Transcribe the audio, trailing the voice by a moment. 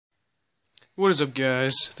What is up,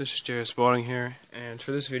 guys? This is Jared Spalding here, and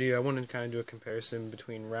for this video I wanted to kind of do a comparison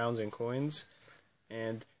between rounds and coins.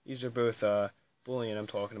 And these are both bullion. I'm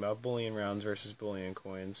talking about bullion rounds versus bullion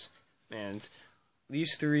coins. And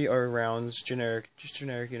these three are rounds, just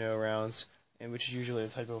generic, rounds, and which is usually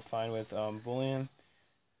the type you'll find with bullion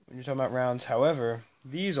when you're talking about rounds. However,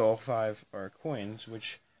 these all five are coins,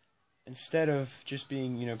 which instead of just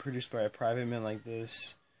being produced by a private mint like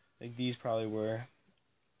this, like these probably were.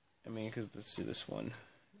 Because let's see, this one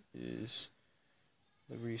is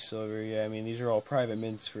Liberty Silver. Yeah, these are all private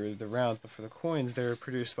mints for the rounds, but for the coins, they're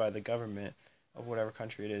produced by the government of whatever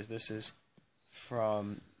country it is. This is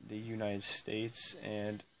from the United States,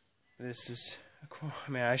 and this is,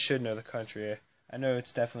 I should know the country. I know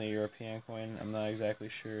it's definitely a European coin. I'm not exactly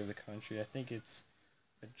sure of the country. I think it's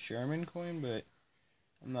a German coin, but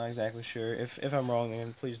I'm not exactly sure. If I'm wrong,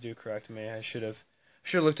 then please do correct me. I should have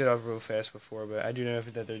looked it up real fast before, but I do know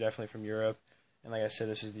that they're definitely from Europe. And like I said,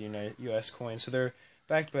 this is the U.S. coin. So they're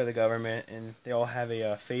backed by the government, and they all have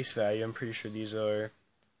a face value. I'm pretty sure these are,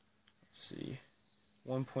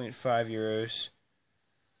 1.5 euros,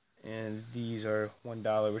 and these are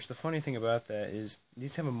 $1. Which the funny thing about that is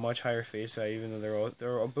these have a much higher face value, even though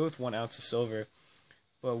they're both 1 ounce of silver.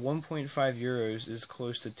 But 1.5 euros is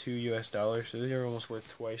close to $2 US, so they're almost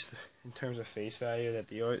worth twice in terms of face value that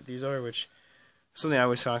these are, which something I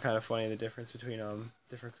always found kind of funny, the difference between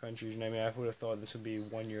different countries. And I would have thought this would be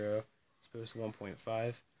 €1 as opposed to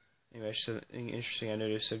 1.5. Anyway, it's just something interesting I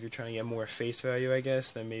noticed. So if you're trying to get more face value, I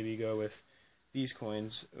guess, then maybe go with these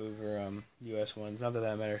coins over US ones. Not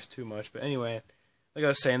that matters too much, but anyway, like I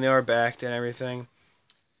was saying, they are backed and everything.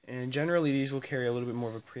 And generally, these will carry a little bit more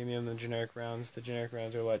of a premium than generic rounds. The generic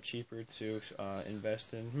rounds are a lot cheaper to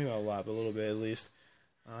invest in. Maybe not a lot, but a little bit at least.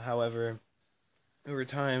 However, over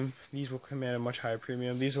time, these will command a much higher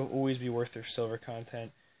premium. These will always be worth their silver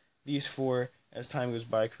content. These four, as time goes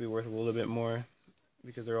by, could be worth a little bit more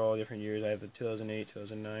because they're all different years. I have the 2008,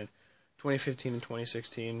 2009, 2015, and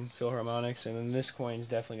 2016 Philharmonics, and then this coin is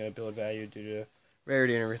definitely going to build value due to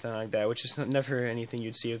rarity and everything like that, which is never anything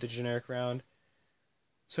you'd see with the generic round.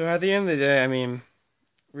 So at the end of the day,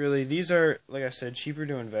 really, these are, like I said, cheaper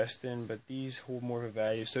to invest in, but these hold more of a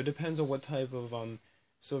value. So it depends on what type of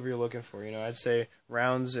silver you're looking for. I'd say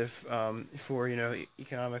rounds if for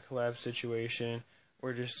economic collapse situation,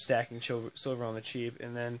 or just stacking silver on the cheap.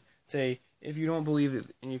 And then say if you don't believe that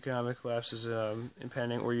an economic collapse is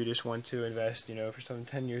impending, or you just want to invest for something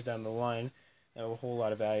 10 years down the line that will hold a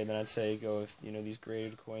lot of value, then I'd say go with these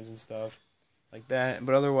graded coins and stuff like that.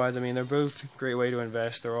 But otherwise, they're both a great way to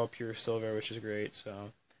invest. They're all pure silver, which is great.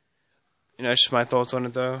 So that's just my thoughts on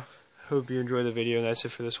it, though. Hope you enjoyed the video, and that's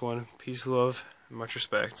it for this one. Peace, love, and much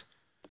respect.